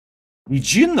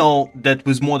Did you know that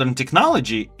with modern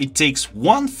technology, it takes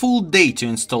one full day to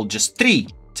install just 3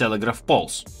 telegraph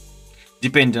poles?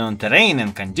 Depending on terrain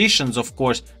and conditions, of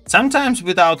course, sometimes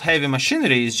without heavy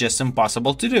machinery is just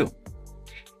impossible to do.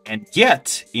 And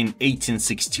yet, in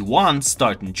 1861,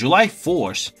 starting July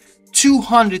 4th,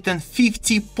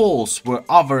 250 poles were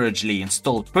averagely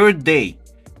installed per day,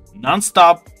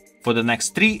 non-stop, for the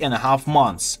next 3.5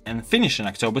 months, and finishing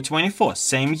October 24th,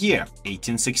 same year,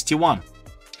 1861.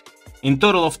 In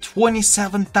total of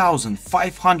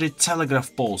 27,500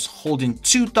 telegraph poles holding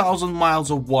 2,000 miles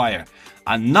of wire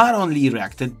are not only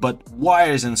erected but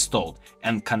wires installed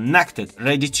and connected,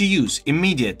 ready to use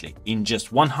immediately in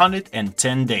just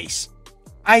 110 days.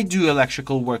 I do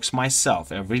electrical works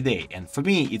myself every day, and for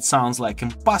me it sounds like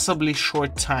an impossibly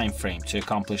short time frame to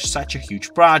accomplish such a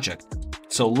huge project.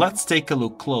 So let's take a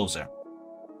look closer.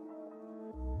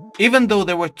 Even though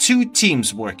there were 2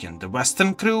 teams working, the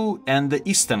Western crew and the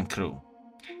Eastern crew.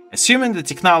 Assuming the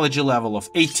technology level of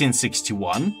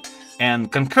 1861 and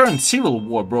concurrent civil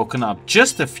war broken up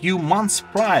just a few months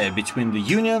prior between the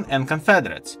Union and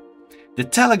Confederates, the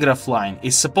telegraph line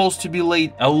is supposed to be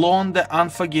laid along the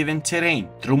unforgiving terrain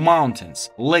through mountains,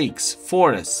 lakes,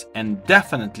 forests, and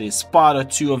definitely a spot or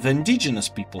 2 of indigenous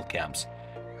people camps,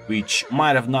 which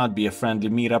might have not be a friendly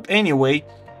meetup anyway,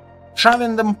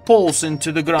 shoving them poles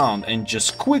into the ground and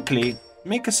just quickly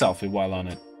make a selfie while on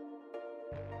it.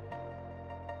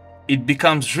 It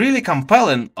becomes really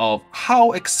compelling of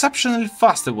how exceptionally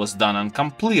fast it was done and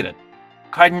completed,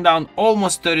 cutting down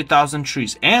almost 30,000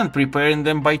 trees and preparing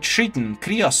them by treating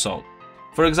creosote.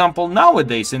 For example,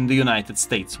 nowadays in the United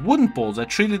States, wooden poles are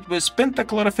treated with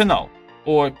pentachlorophenol,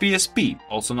 or PSP,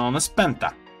 also known as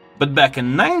penta. But back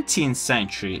in 19th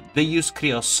century, they used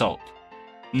creosote.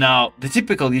 Now, the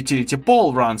typical utility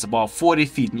pole runs about 40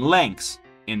 feet in length,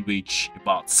 in which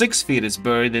about 6 feet is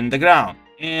buried in the ground,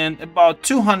 and about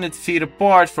 200 feet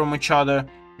apart from each other,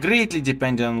 greatly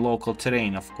depending on local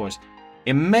terrain, of course.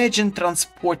 Imagine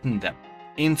transporting them,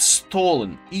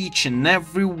 installing each and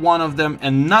every one of them,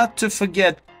 and not to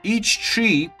forget, each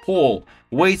tree pole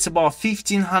weighs about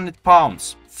 1,500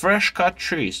 pounds, fresh cut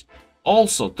trees,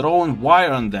 also throwing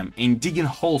wire on them and digging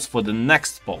holes for the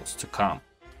next poles to come.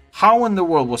 How in the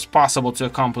world was possible to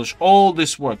accomplish all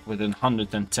this work within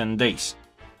 110 days?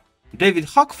 David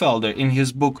Hockfelder, in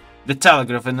his book The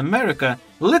Telegraph in America,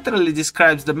 literally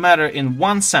describes the matter in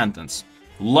one sentence.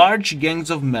 Large gangs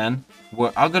of men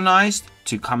were organized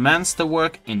to commence the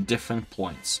work in different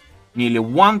points. Nearly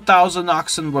 1,000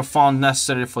 oxen were found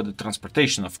necessary for the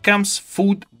transportation of camps,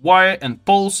 food, wire, and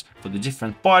poles for the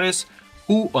different parties,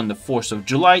 who on the 4th of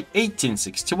July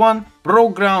 1861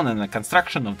 broke ground in the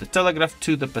construction of the telegraph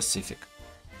to the Pacific.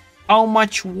 How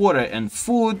much water and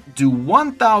food do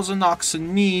 1,000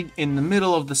 oxen need in the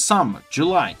middle of the summer,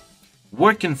 July?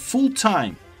 Working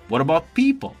full-time, what about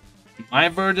people? My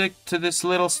verdict to this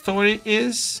little story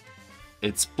is,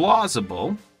 it's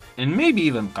plausible, and maybe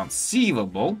even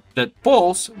conceivable, that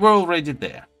poles were already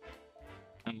there.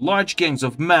 And large gangs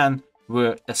of men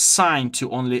were assigned to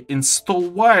only install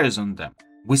wires on them.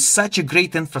 With such a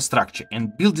great infrastructure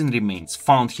and building remains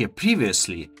found here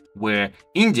previously, where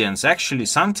Indians actually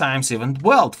sometimes even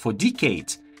dwelled for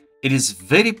decades, it is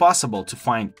very possible to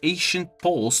find ancient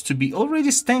poles to be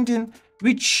already standing,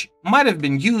 which might have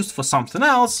been used for something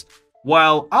else,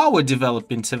 while our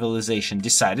developing civilization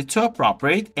decided to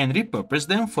appropriate and repurpose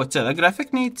them for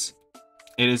telegraphic needs.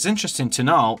 It is interesting to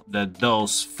know that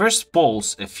those first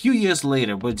poles a few years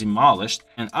later were demolished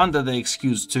and under the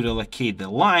excuse to relocate the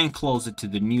line closer to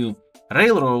the new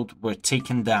railroad were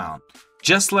taken down.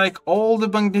 Just like all the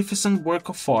magnificent work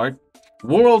of art,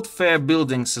 World Fair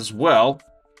buildings as well,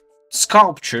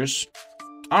 sculptures,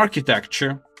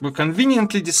 architecture were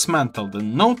conveniently dismantled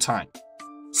in no time.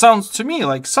 Sounds to me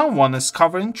like someone is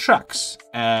covering tracks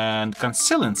and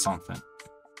concealing something.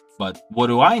 But what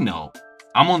do I know?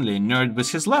 I'm only a nerd with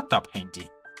his laptop handy.